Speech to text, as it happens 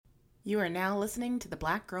You are now listening to the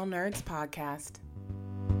Black Girl Nerds podcast.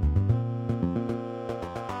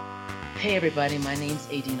 Hey everybody, my name's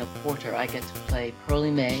Adina Porter. I get to play Pearlie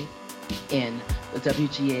Mae in the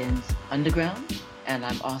WGN's Underground, and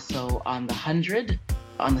I'm also on the 100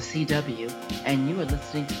 on the CW, and you are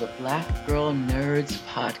listening to the Black Girl Nerds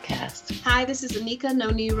podcast. Hi, this is Anika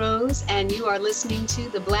Noni Rose, and you are listening to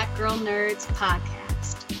the Black Girl Nerds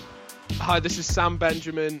podcast. Hi, this is Sam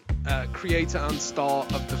Benjamin, creator and star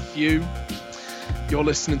of The Few. You're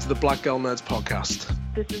listening to the Black Girl Nerds podcast.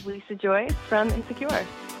 This is Lisa Joyce from Insecure,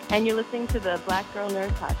 and you're listening to the Black Girl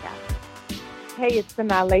Nerds podcast. Hey, it's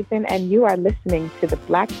Sanaa Lathan, and you are listening to the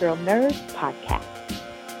Black Girl Nerds podcast.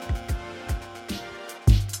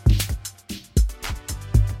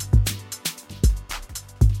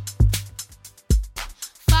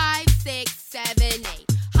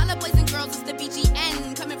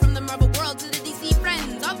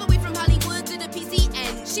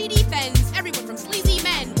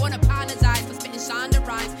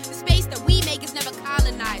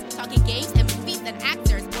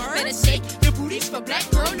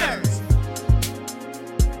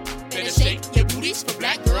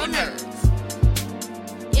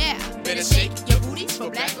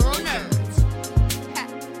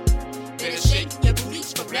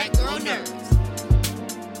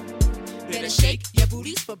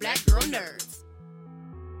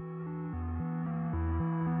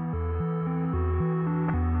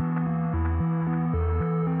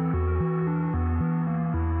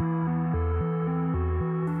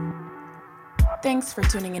 Thanks for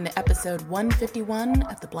tuning into episode 151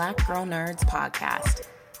 of the Black Girl Nerds podcast.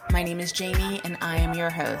 My name is Jamie, and I am your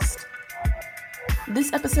host.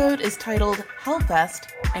 This episode is titled Hellfest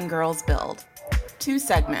and Girls Build, 2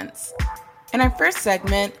 segments. In our first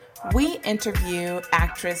segment, we interview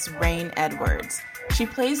actress Reign Edwards. She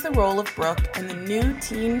plays the role of Brooke in the new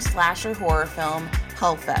teen slasher horror film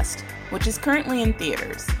Hellfest, which is currently in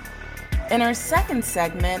theaters. In our second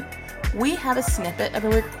segment, we have a snippet of a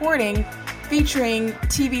recording featuring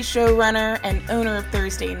TV showrunner and owner of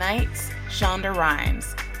Thursday Nights, Shonda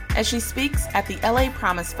Rhimes, as she speaks at the LA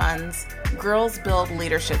Promise Fund's Girls Build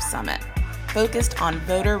Leadership Summit, focused on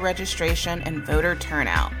voter registration and voter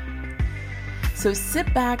turnout. So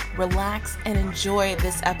sit back, relax, and enjoy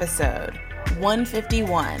this episode,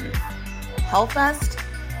 151, Hellfest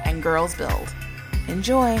and Girls Build.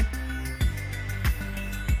 Enjoy.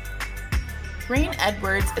 Reign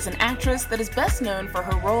Edwards is an actress that is best known for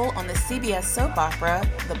her role on the CBS soap opera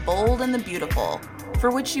The Bold and the Beautiful, for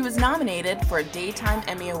which she was nominated for a Daytime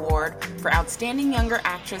Emmy Award for Outstanding Younger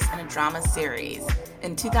Actress in a Drama Series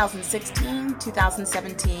in 2016,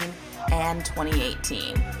 2017, and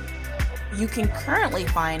 2018. You can currently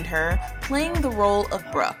find her playing the role of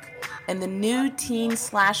Brooke in the new teen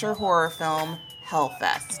slasher horror film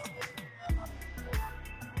Hellfest.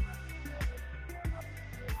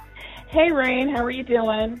 Hey, Reign, how are you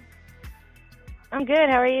doing? I'm good.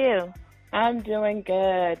 How are you? I'm doing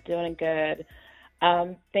good.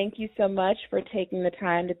 Thank you so much for taking the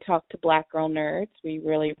time to talk to Black Girl Nerds. We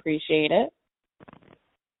really appreciate it.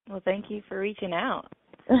 Well, thank you for reaching out.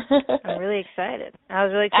 I'm really excited. I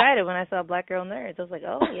was really excited when I saw Black Girl Nerds. I was like,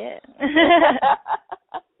 oh, yeah.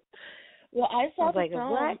 Well, I saw it was like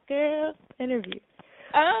film. A Black girl interview.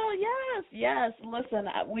 Oh, yes. Listen,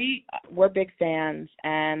 we're big fans,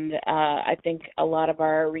 and I think a lot of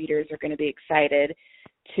our readers are going to be excited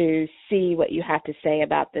to see what you have to say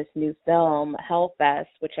about this new film, Hellfest,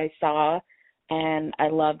 which I saw, and I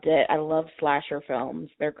loved it. I love slasher films.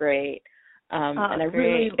 They're great. And I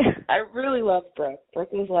really love Brooke.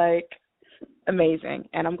 Brooke was, like, amazing,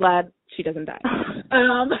 and I'm glad she doesn't die.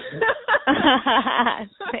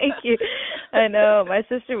 Thank you. I know. My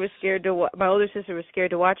sister was scared to my older sister was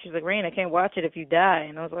scared to watch it. She's like, Reign, I can't watch it if you die.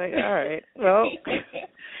 And I was like, all right, well.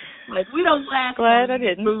 Like, we don't laugh glad I at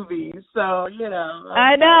didn't. Movies, so, you know.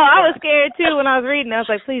 I know. I was scared, too, when I was reading. I was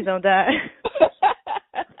like, please don't die.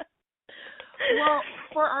 Well,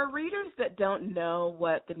 for our readers that don't know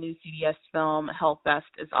what the new CBS film Hellfest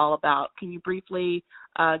is all about, can you briefly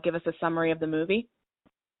give us a summary of the movie?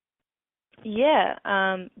 Yeah.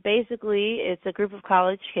 Basically, it's a group of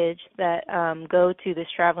college kids that go to this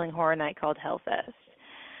traveling horror night called Hellfest.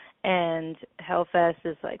 And Hellfest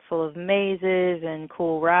is, like, full of mazes and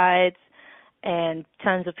cool rides and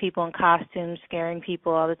tons of people in costumes scaring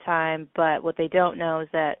people all the time. But what they don't know is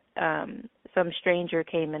that some stranger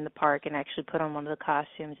came in the park and actually put on one of the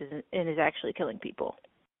costumes and is actually killing people.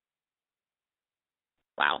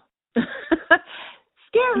 Wow.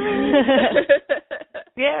 Scary.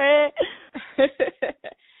 Scary.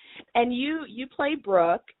 And you play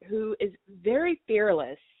Brooke, who is very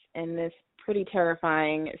fearless in this pretty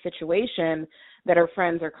terrifying situation that our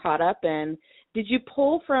friends are caught up in. Did you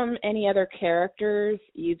pull from any other characters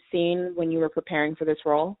you've seen when you were preparing for this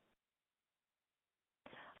role?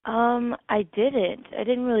 I didn't. I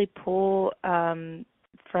didn't really pull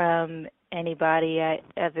from anybody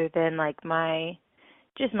other than like my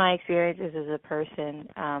experiences as a person.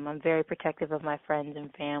 I'm very protective of my friends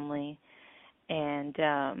and family, and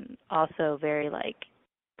also very like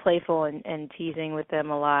playful and teasing with them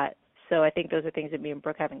a lot. So I think those are things that me and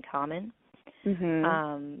Brooke have in common.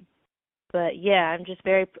 Mm-hmm. But yeah, I'm just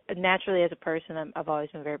very naturally as a person. I've always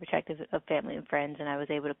been very protective of family and friends, and I was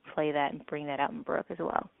able to play that and bring that out in Brooke as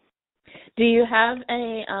well. Do you have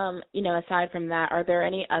any, aside from that, are there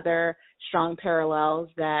any other strong parallels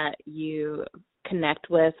that you connect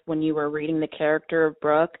with when you were reading the character of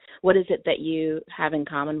Brooke? What is it that you have in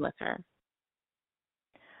common with her?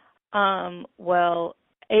 Well,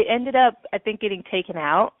 it ended up, I think, getting taken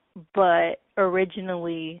out, but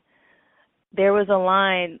originally there was a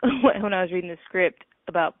line when I was reading the script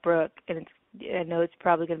about Brooke, and I know it's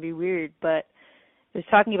probably going to be weird, but it was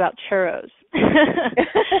talking about churros.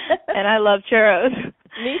 And I love churros.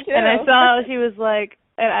 Me too. And I saw she was like,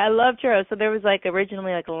 and I love churros. So there was like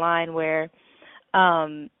originally like a line where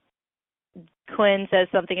Quinn says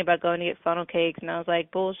something about going to get funnel cakes, and I was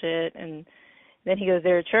like, bullshit. And then he goes,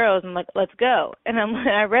 there are churros. I'm like, let's go. And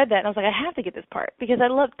I read that, and I was like, I have to get this part because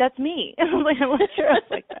that's me. And I'm like, I love churros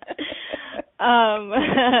like that.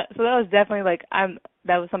 So that was definitely like,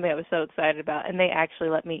 that was something I was so excited about. And they actually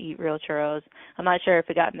let me eat real churros. I'm not sure if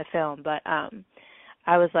it got in the film, but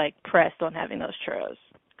I was like pressed on having those churros.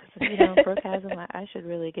 Because, Brooke has them, I should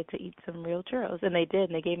really get to eat some real churros. And they did,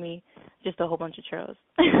 and they gave me just a whole bunch of churros.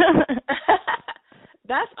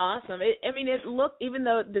 That's awesome. It looked, even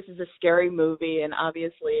though this is a scary movie and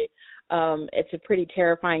obviously it's a pretty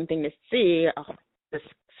terrifying thing to see, this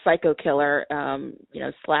psycho killer,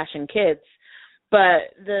 slashing kids.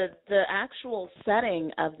 But the actual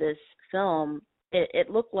setting of this film, it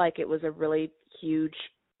looked like it was a really huge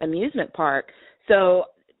amusement park. So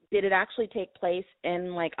did it actually take place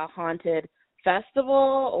in like a haunted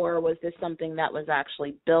festival, or was this something that was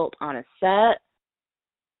actually built on a set?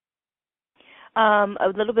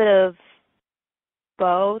 A little bit of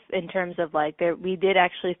both in terms of like we did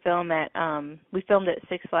actually film at we filmed at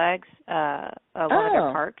Six Flags, one of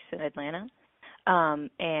their parks in Atlanta,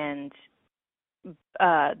 and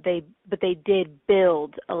they did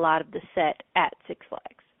build a lot of the set at Six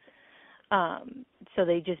Flags. So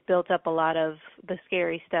they just built up a lot of the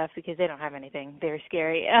scary stuff because they don't have anything. They're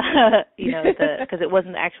scary, because it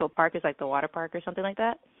wasn't the actual park. It's like the water park or something like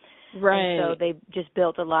that. Right. And so they just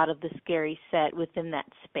built a lot of the scary set within that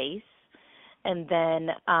space. And then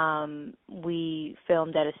we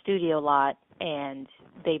filmed at a studio lot, and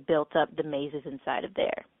they built up the mazes inside of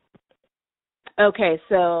there. Okay,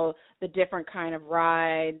 so the different kind of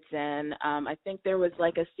rides, and I think there was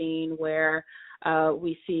like a scene where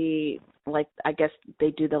we see, like, I guess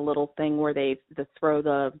they do the little thing where they throw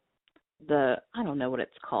the I don't know what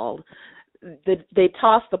it's called. They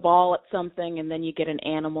toss the ball at something, and then you get an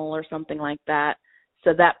animal or something like that.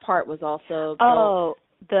 So that part was also built. Oh,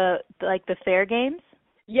 the fair games?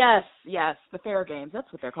 Yes, the fair games.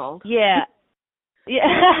 That's what they're called. Yeah.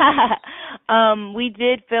 Yeah. We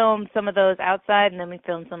did film some of those outside, and then we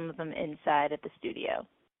filmed some of them inside at the studio.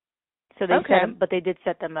 So they did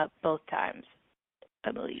set them up both times,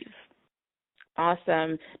 I believe.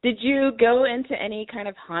 Awesome. Did you go into any kind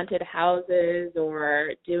of haunted houses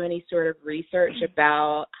or do any sort of research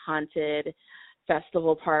about haunted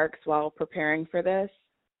festival parks while preparing for this?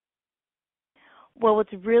 Well,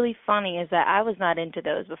 what's really funny is that I was not into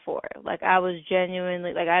those before. Like, I was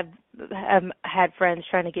genuinely, like, I've had friends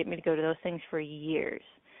trying to get me to go to those things for years.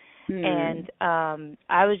 And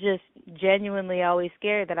I was just genuinely always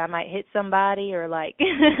scared that I might hit somebody or, like,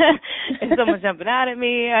 if someone's jumping out at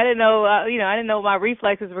me. I didn't know, I didn't know what my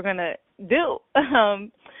reflexes were going to do.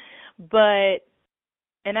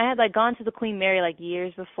 And I had, like, gone to the Queen Mary, like,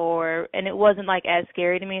 years before, and it wasn't, like, as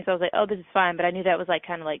scary to me. So I was like, oh, this is fine. But I knew that was, like,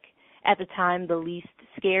 kind of, like, at the time, the least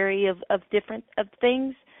scary of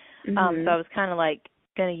things. So I was kind of, like,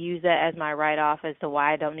 going to use that as my write-off as to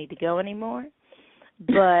why I don't need to go anymore.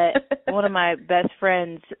 But one of my best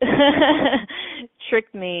friends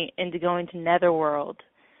tricked me into going to Netherworld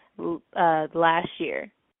last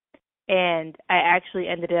year. And I actually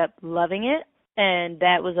ended up loving it. And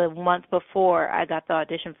that was a month before I got the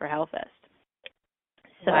audition for Hellfest.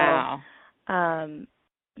 So, wow.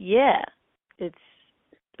 Yeah,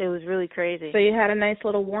 it was really crazy. So you had a nice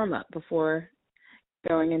little warm-up before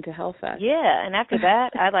going into Hellfest. Yeah, and after that,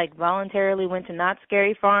 I, like, voluntarily went to Knott's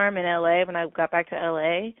Scary Farm in L.A. when I got back to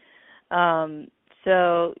L.A.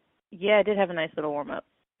 So yeah, I did have a nice little warm up.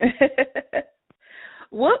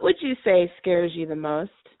 What would you say scares you the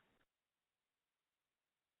most?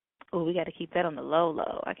 Oh, we got to keep that on the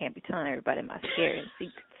low. I can't be telling everybody my scary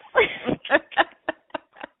secrets.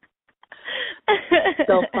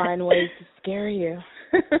 They'll find ways to scare you.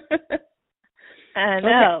 I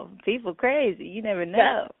know. Okay. People crazy. You never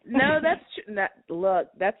know. That's true. Look,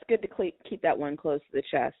 that's good to keep that one close to the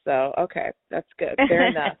chest. So, okay, that's good.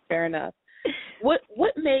 Fair enough. What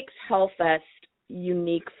makes Hellfest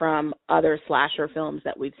unique from other slasher films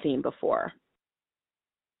that we've seen before?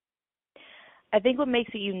 I think what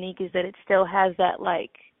makes it unique is that it still has that,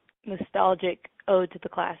 like, nostalgic ode to the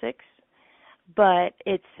classics, but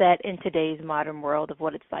it's set in today's modern world of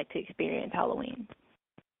what it's like to experience Halloween.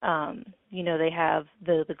 They have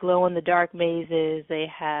the glow-in-the-dark mazes. They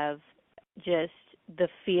have just the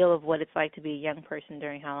feel of what it's like to be a young person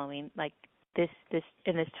during Halloween, like this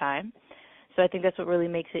in this time. So I think that's what really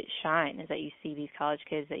makes it shine, is that you see these college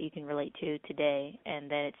kids that you can relate to today,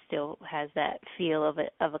 and then it still has that feel of a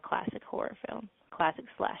classic horror film, classic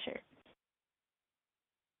slasher.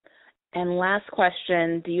 And last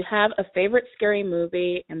question, do you have a favorite scary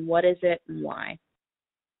movie, and what is it and why?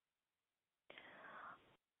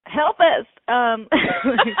 Hellfest.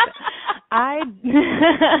 I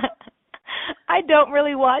don't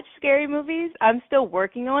really watch scary movies. I'm still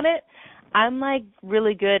working on it. I'm, like,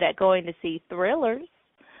 really good at going to see thrillers,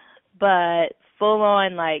 but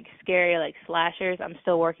full-on, like, scary, like, slashers, I'm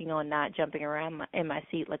still working on not jumping around in my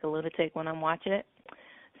seat like a lunatic when I'm watching it.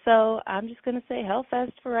 So I'm just going to say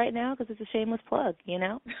Hellfest for right now because it's a shameless plug, you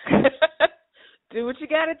know? Do what you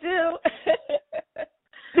got to do.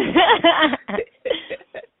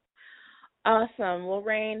 Awesome. Well,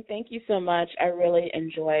 Rain, thank you so much. I really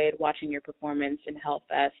enjoyed watching your performance in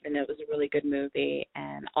Hellfest, and it was a really good movie,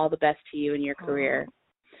 and all the best to you in your career.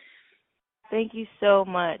 Thank you so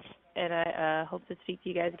much, and I hope to speak to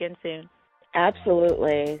you guys again soon.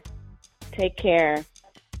 Absolutely. Take care.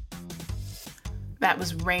 That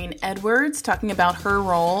was Rain Edwards talking about her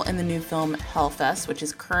role in the new film Hellfest, which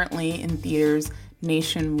is currently in theaters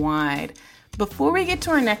nationwide. Before we get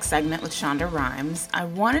to our next segment with Shonda Rhimes, I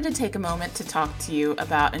wanted to take a moment to talk to you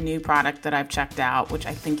about a new product that I've checked out, which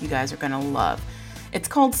I think you guys are going to love. It's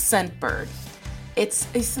called Scentbird. It's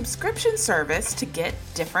a subscription service to get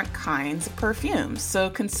different kinds of perfumes, so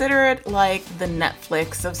consider it like the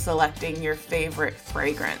Netflix of selecting your favorite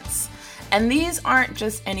fragrance. And these aren't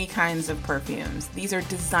just any kinds of perfumes. These are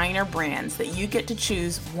designer brands that you get to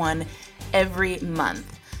choose one every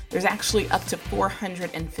month. There's actually up to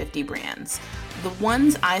 450 brands. The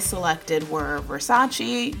ones I selected were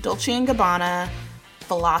Versace, Dolce & Gabbana,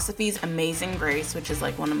 Philosophy's Amazing Grace, which is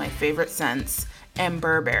like one of my favorite scents, and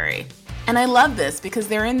Burberry. And I love this because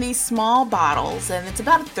they're in these small bottles and it's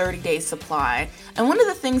about a 30-day supply. And one of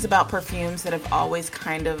the things about perfumes that have always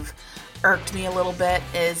kind of irked me a little bit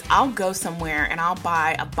is I'll go somewhere and I'll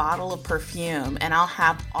buy a bottle of perfume and I'll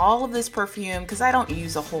have all of this perfume because I don't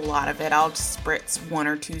use a whole lot of it. I'll just spritz 1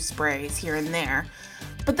 or 2 sprays here and there.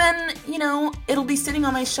 But then, it'll be sitting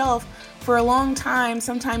on my shelf for a long time,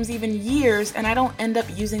 sometimes even years, and I don't end up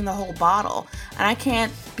using the whole bottle. And I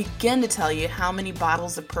can't begin to tell you how many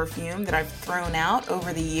bottles of perfume that I've thrown out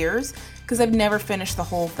over the years because I've never finished the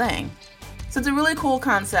whole thing. So it's a really cool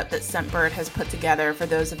concept that Scentbird has put together for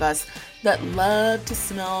those of us that love to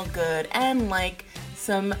smell good and like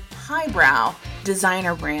some highbrow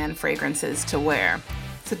designer brand fragrances to wear.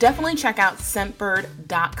 So definitely check out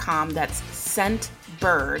Scentbird.com. That's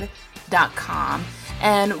Scentbird.com.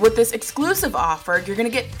 And with this exclusive offer, you're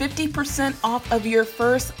going to get 50% off of your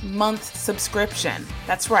first month subscription.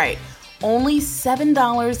 That's right, only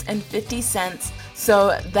 $7.50.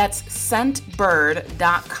 So that's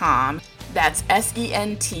Scentbird.com. That's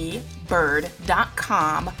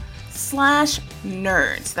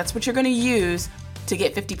SENTbird.com/nerds. That's what you're going to use to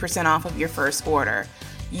get 50% off of your first order.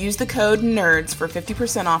 Use the code NERDS for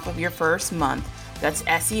 50% off of your first month. That's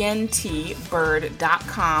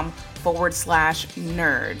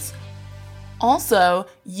SENTbird.com/nerds. Also,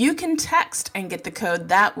 you can text and get the code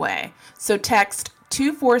that way. So text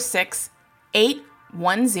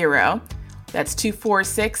 246-810. That's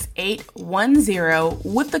 246-810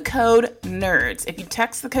 with the code NERDS. If you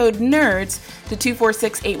text the code NERDS to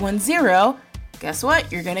 246-810, guess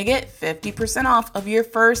what? You're going to get 50% off of your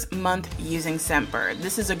first month using Scentbird.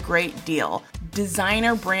 This is a great deal.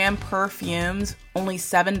 Designer brand perfumes, only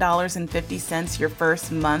 $7.50 your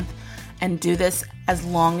first month. And do this as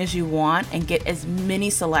long as you want and get as many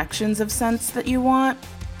selections of scents that you want.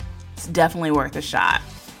 It's definitely worth a shot.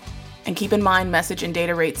 And keep in mind, message and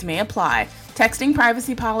data rates may apply. Texting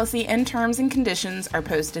privacy policy and terms and conditions are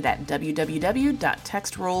posted at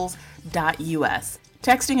www.textrules.us.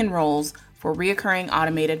 Texting enrolls for reoccurring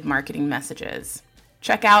automated marketing messages.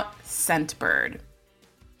 Check out Scentbird.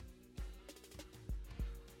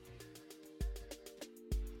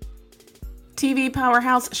 TV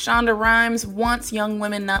powerhouse Shonda Rhimes wants young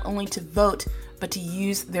women not only to vote, but to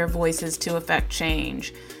use their voices to affect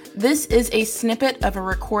change. This is a snippet of a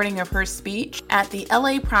recording of her speech at the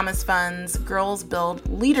LA Promise Fund's Girls Build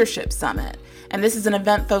Leadership Summit. And this is an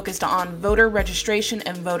event focused on voter registration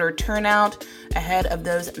and voter turnout ahead of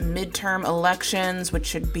those midterm elections, which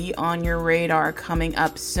should be on your radar coming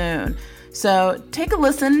up soon. So take a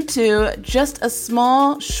listen to just a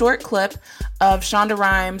small, short clip of Shonda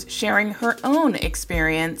Rhimes sharing her own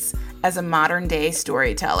experience as a modern-day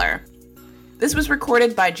storyteller. This was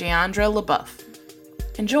recorded by Jeandra LaBeouf.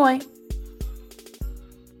 Enjoy!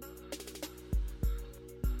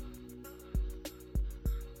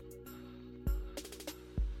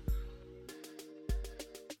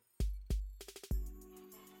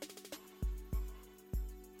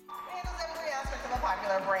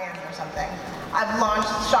 Brand or something. I've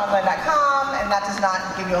launched SeanGlenn.com, and that does not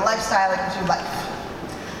give you a lifestyle, it gives you life.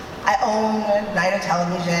 I own Night of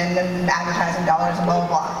Television and advertising dollars and blah,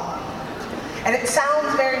 blah, blah. And it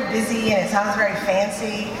sounds very busy and it sounds very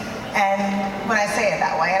fancy, and when I say it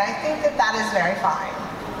that way, and I think that that is very fine.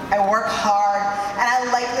 I work hard, and I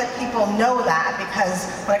like that people know that, because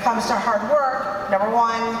when it comes to hard work, number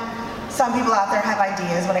one, some people out there have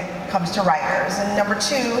ideas when it comes to writers. And number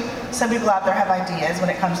two, some people out there have ideas when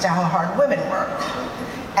it comes to how hard women work.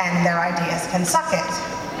 And their ideas can suck it.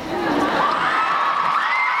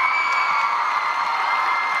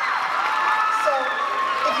 So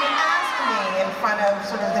if you ask me in front of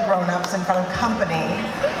sort of the grown-ups, in front of company,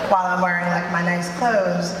 while I'm wearing like my nice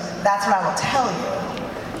clothes, that's what I will tell you.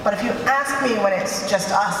 But if you ask me when it's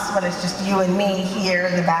just us, when it's just you and me here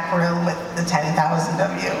in the back room with the 10,000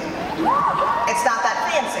 of you, it's not that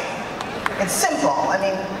fancy. It's simple. I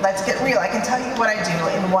mean, let's get real. I can tell you what I do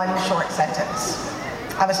in one short sentence.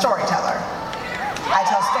 I'm a storyteller. I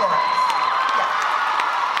tell stories.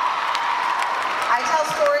 Yeah. I tell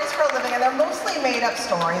stories for a living, and they're mostly made-up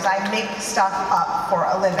stories. I make stuff up for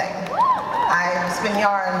a living. I spin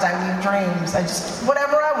yarns, I weave dreams, I just,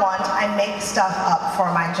 whatever I want, I make stuff up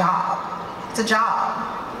for my job. It's a job.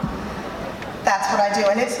 That's what I do,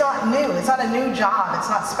 and it's not new. It's not a new job. It's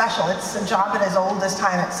not special. It's a job that is old as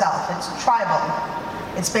time itself. It's tribal.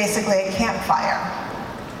 It's basically a campfire.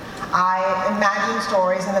 I imagine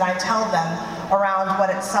stories and then I tell them around what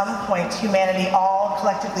at some point humanity all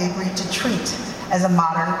collectively agreed to treat as a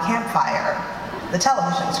modern campfire, the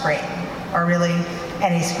television screen, or really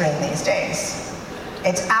any screen these days.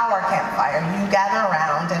 It's our campfire. You gather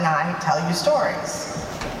around and I tell you stories.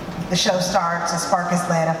 The show starts, a spark is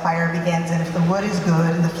lit, a fire begins, and if the wood is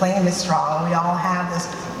good and the flame is strong, we all have this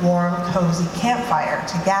warm, cozy campfire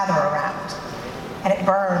to gather around. And it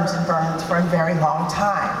burns and burns for a very long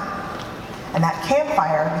time. And that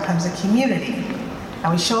campfire becomes a community.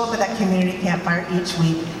 And we show up at that community campfire each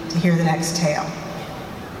week to hear the next tale.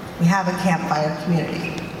 We have a campfire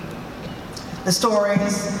community. The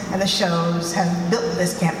stories and the shows have built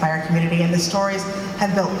this campfire community, and the stories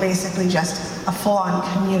have built basically just a full-on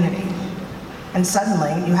community. And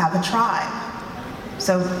suddenly you have a tribe.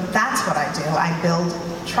 So that's what I do. I build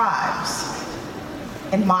tribes.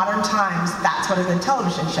 In modern times, that's what a good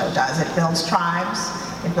television show does. It builds tribes,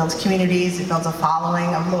 it builds communities, it builds a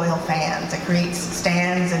following of loyal fans. It creates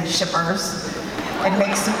stands and shippers. It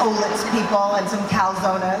makes some Olitz people and some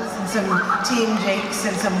calzonas and some Team Jakes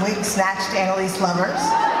and some wig-snatched Annalise lovers.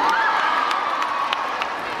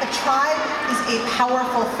 A tribe is a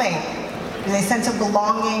powerful thing. There's a sense of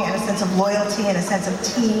belonging and a sense of loyalty and a sense of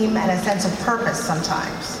team and a sense of purpose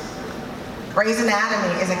sometimes. Grey's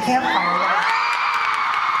Anatomy is a campfire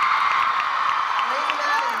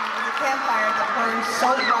that burns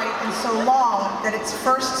so bright and so long that its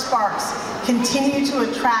first sparks continue to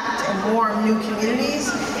attract and warm new communities,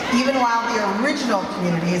 even while the original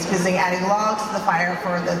community is busy adding logs to the fire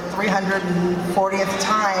for the 340th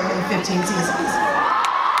time in 15 seasons.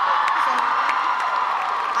 So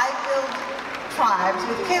I build tribes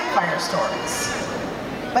with campfire stories.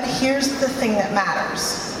 But here's the thing that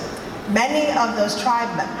matters. Many of those tribe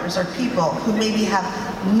members are people who maybe have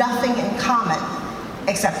nothing in common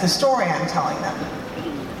except the story I'm telling them.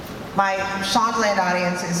 My Shondaland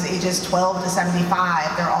audience is ages 12 to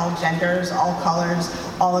 75. They're all genders, all colors,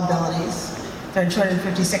 all abilities. They're in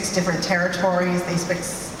 256 different territories. They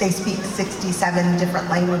speak 67 different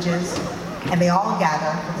languages, and they all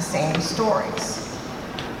gather for the same stories.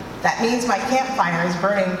 That means my campfire is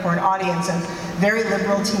burning for an audience of very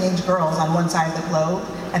liberal teenage girls on one side of the globe.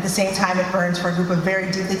 At the same time, it burns for a group of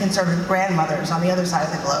very deeply conservative grandmothers on the other side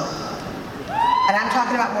of the globe. And I'm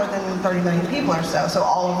talking about more than 30 million people or so, so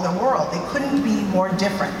all over the world. They couldn't be more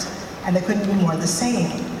different, and they couldn't be more the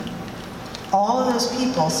same. All of those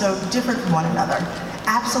people, so different from one another,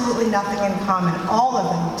 absolutely nothing in common, all of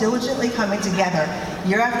them diligently coming together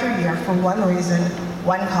year after year for one reason,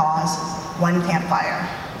 one cause, one campfire.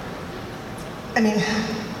 I mean,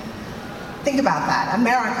 think about that.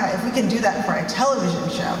 America, if we can do that for a television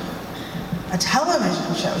show,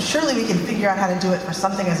 surely we can figure out how to do it for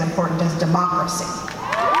something as important as democracy.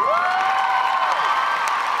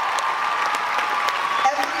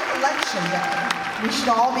 Every election day, we should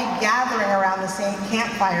all be gathering around the same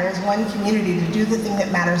campfire as one community to do the thing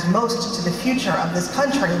that matters most to the future of this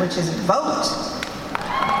country, which is vote.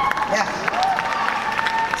 Yeah.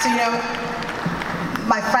 So, you know,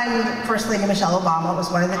 my friend, First Lady Michelle Obama, was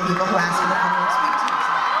one of the people who asked me to come and speak to you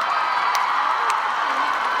today.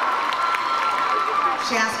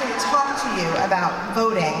 She asked me to talk to you about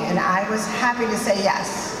voting, and I was happy to say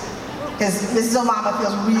yes. Because Mrs. Obama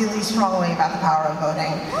feels really strongly about the power of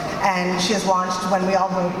voting, and she has launched When We All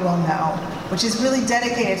Vote, You All Know, which is really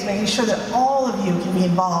dedicated to making sure that all of you can be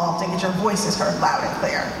involved and get your voices heard loud and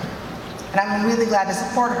clear. And I'm really glad to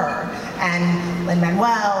support her, and Lin-Manuel,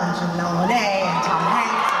 and Janelle Monáe, and Tom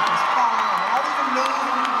Hanks, and Chris Paul, and all these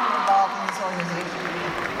amazing people involved in this organization.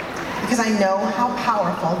 Because I know how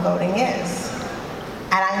powerful voting is.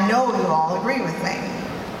 And I know you all agree with me.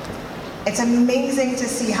 It's amazing to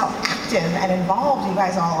see how active and involved you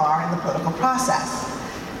guys all are in the political process.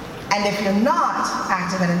 And if you're not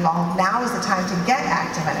active and involved, now is the time to get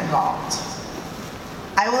active and involved.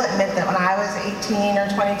 I will admit that when I was 18 or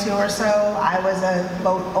 22 or so, I was a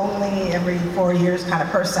vote only every 4 years kind of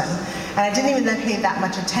person. And I didn't even then pay that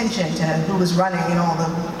much attention to who was running in all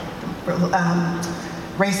the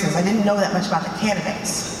races. I didn't know that much about the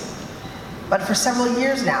candidates. But for several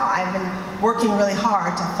years now, I've been working really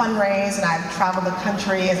hard to fundraise, and I've traveled the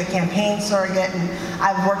country as a campaign surrogate, and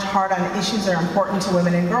I've worked hard on issues that are important to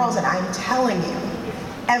women and girls, and I'm telling you,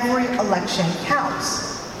 every election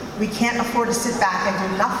counts. We can't afford to sit back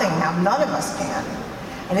and do nothing now. None of us can.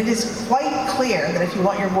 And it is quite clear that if you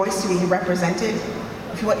want your voice to be represented,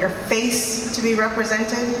 if you want your face to be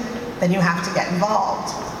represented, then you have to get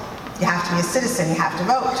involved. You have to be a citizen, you have to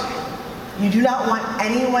vote. You do not want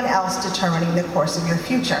anyone else determining the course of your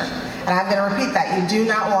future. And I'm going to repeat that. You do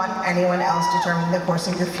not want anyone else determining the course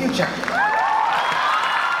of your future.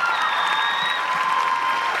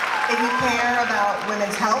 If you care about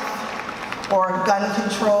women's health, or gun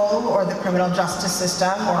control, or the criminal justice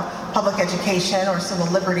system, or public education, or civil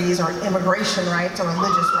liberties, or immigration rights, or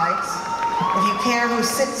religious rights, if you care who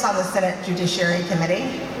sits on the Senate Judiciary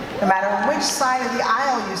Committee, no matter which side of the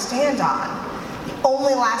aisle you stand on, the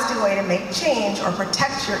only lasting way to make change or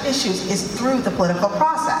protect your issues is through the political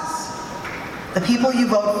process. The people you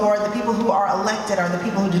vote for, the people who are elected, are the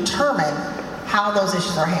people who determine how those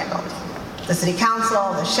issues are handled. The city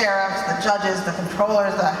council, the sheriffs, the judges, the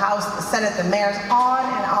controllers, the House, the Senate, the mayors, on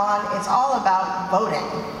and on. It's all about voting.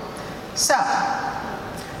 So,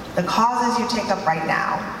 the causes you take up right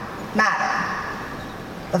now matter.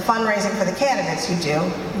 The fundraising for the candidates you do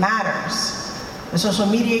matters. The social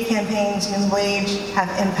media campaigns you wage have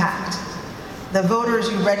impact. The voters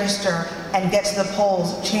you register and get to the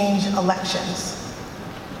polls change elections.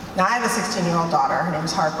 Now, I have a 16-year-old daughter. Her name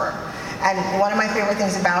is Harper. And one of my favorite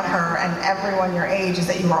things about her and everyone your age is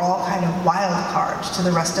that you are all kind of wild cards to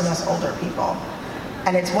the rest of us older people.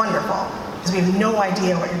 And it's wonderful, because we have no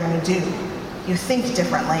idea what you're going to do. You think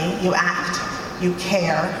differently, you act, you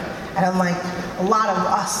care, and unlike a lot of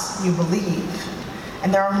us, you believe.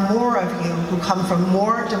 And there are more of you who come from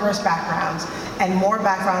more diverse backgrounds and more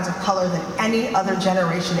backgrounds of color than any other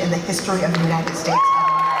generation in the history of the United States of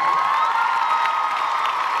America.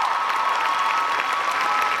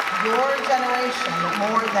 Your generation,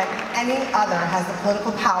 more than any other, has the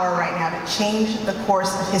political power right now to change the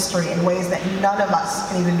course of history in ways that none of us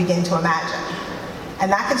can even begin to imagine.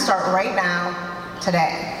 And that can start right now,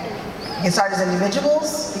 today. It can start as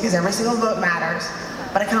individuals, because every single vote matters,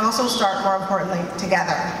 but it can also start, more importantly,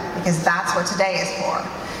 together, because that's what today is for.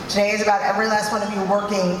 Today is about every last one of you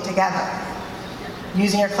working together,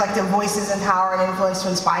 using your collective voices and power and influence to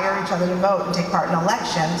inspire each other to vote and take part in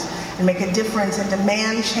elections and make a difference and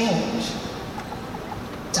demand change.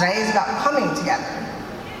 Today is about coming together.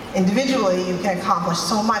 Individually, you can accomplish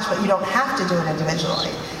so much, but you don't have to do it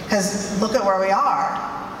individually, because look at where we are.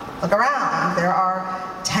 Look around. There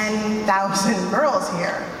are 10,000 girls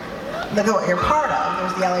here. look at what you're part of.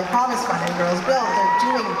 There's the LA Promise Fund and Girls Build. They're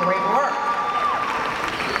doing great work.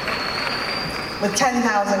 With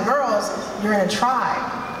 10,000 girls, you're in a tribe.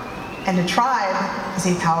 And a tribe is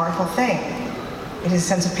a powerful thing. It is a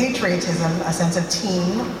sense of patriotism, a sense of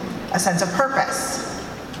team, a sense of purpose.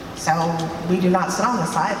 So we do not sit on the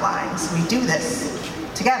sidelines. We do this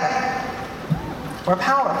together. We're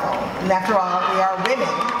powerful. And after all, we are women.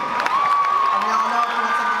 And we all know if we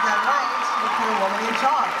want something done right, we put a woman in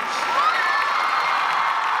charge.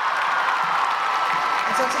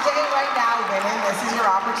 And so today, right now, women, this is your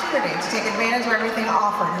opportunity to take advantage of everything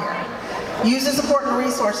offered here. Use the support and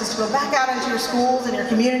resources to go back out into your schools and your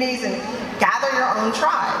communities and gather your own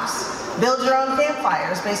tribes. Build your own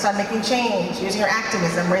campfires based on making change, using your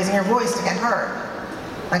activism, raising your voice to get heard.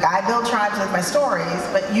 Like I build tribes with my stories,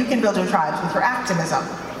 but you can build your tribes with your activism.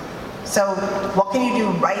 So what can you do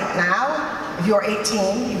right now? If you're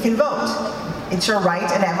 18, you can vote. It's your right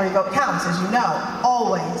and every vote counts, as you know.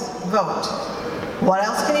 Always vote. What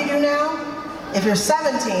else can you do now? If you're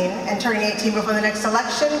 17 and turning 18 before the next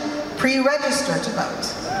election, pre-register to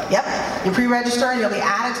vote. Yep, you pre-register and you'll be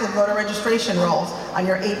added to the voter registration rolls on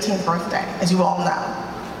your 18th birthday, as you all know.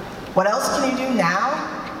 What else can you do now?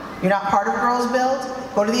 You're not part of Girls Build?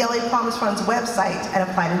 Go to the LA Promise Fund's website and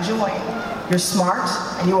apply to join. You're smart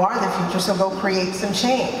and you are the future, so go create some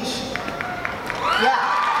change. Yeah.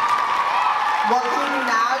 What can you do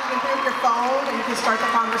now? You can pick up your phone and you can start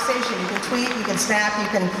the conversation. You can tweet, you can snap, you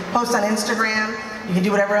can post on Instagram, you can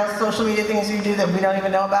do whatever else social media things you do that we don't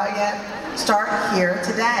even know about yet. Start here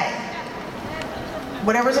today.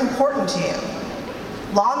 Whatever's important to you.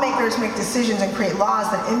 Lawmakers make decisions and create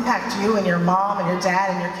laws that impact you and your mom and your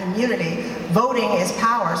dad and your community. Voting is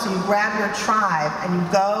power, so you grab your tribe and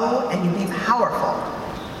you go and you be powerful.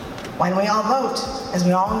 When we all vote, as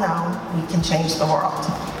we all know, we can change the world.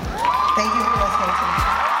 Thank you for listening to me.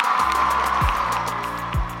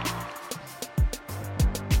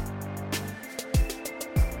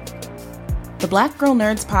 The Black Girl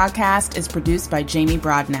Nerds podcast is produced by Jamie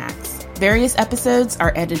Broadnax. Various episodes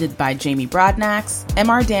are edited by Jamie Broadnax,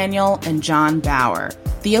 M.R. Daniel, and John Bauer.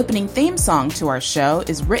 The opening theme song to our show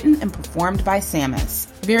is written and performed by Samus.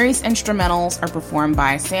 Various instrumentals are performed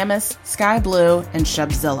by Samus, Sky Blue, and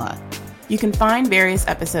Shubzilla. You can find various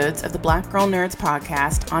episodes of the Black Girl Nerds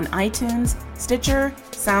podcast on iTunes, Stitcher,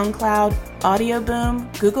 SoundCloud, Audio Boom,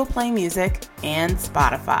 Google Play Music, and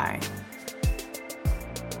Spotify.